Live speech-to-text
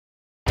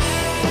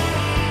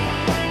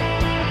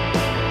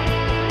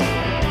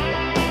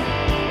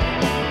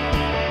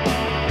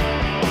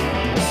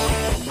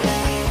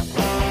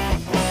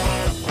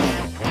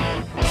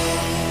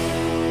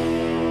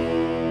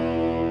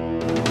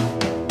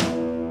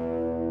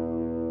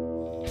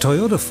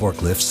Toyota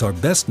forklifts are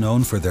best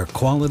known for their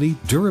quality,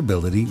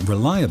 durability,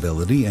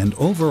 reliability, and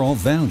overall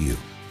value.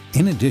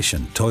 In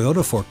addition,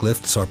 Toyota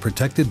forklifts are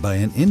protected by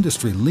an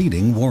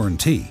industry-leading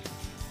warranty.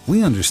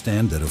 We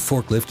understand that a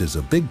forklift is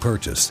a big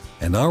purchase,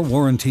 and our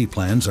warranty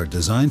plans are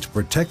designed to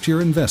protect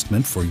your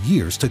investment for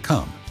years to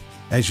come.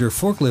 As your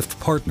forklift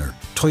partner,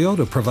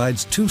 Toyota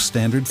provides 2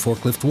 standard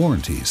forklift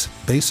warranties,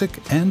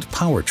 Basic and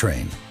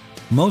Powertrain.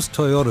 Most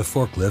Toyota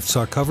forklifts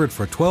are covered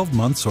for 12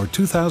 months or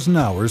 2,000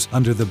 hours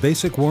under the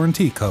basic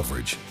warranty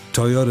coverage.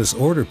 Toyota's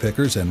order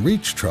pickers and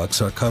reach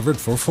trucks are covered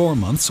for 4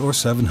 months or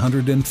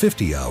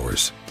 750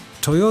 hours.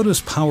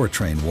 Toyota's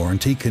Powertrain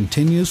warranty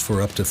continues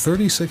for up to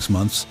 36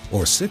 months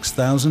or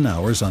 6,000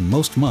 hours on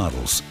most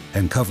models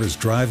and covers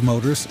drive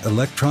motors,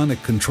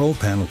 electronic control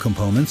panel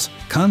components,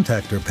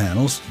 contactor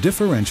panels,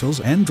 differentials,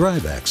 and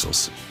drive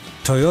axles.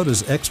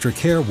 Toyota's Extra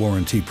Care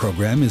warranty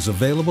program is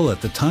available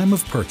at the time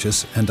of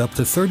purchase and up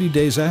to 30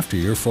 days after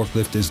your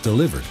forklift is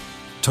delivered.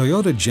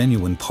 Toyota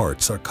Genuine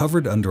parts are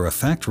covered under a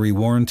factory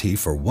warranty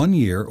for 1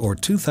 year or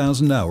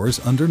 2,000 hours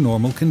under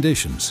normal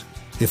conditions.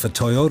 If a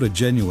Toyota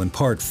Genuine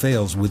part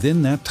fails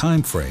within that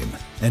time frame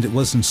and it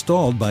was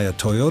installed by a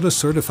Toyota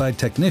certified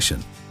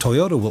technician,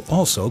 Toyota will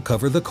also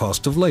cover the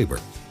cost of labor.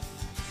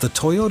 The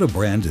Toyota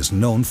brand is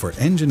known for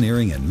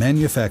engineering and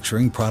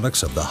manufacturing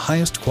products of the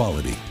highest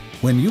quality.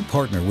 When you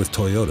partner with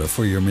Toyota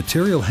for your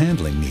material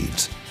handling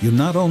needs, you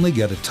not only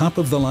get a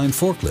top-of-the-line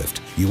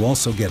forklift, you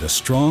also get a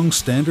strong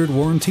standard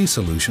warranty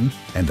solution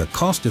and a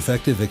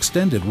cost-effective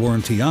extended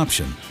warranty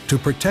option to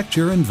protect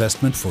your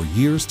investment for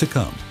years to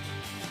come.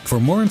 For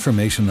more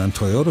information on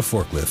Toyota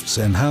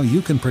forklifts and how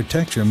you can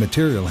protect your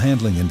material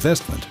handling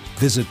investment,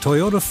 visit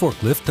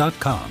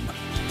toyotaforklift.com.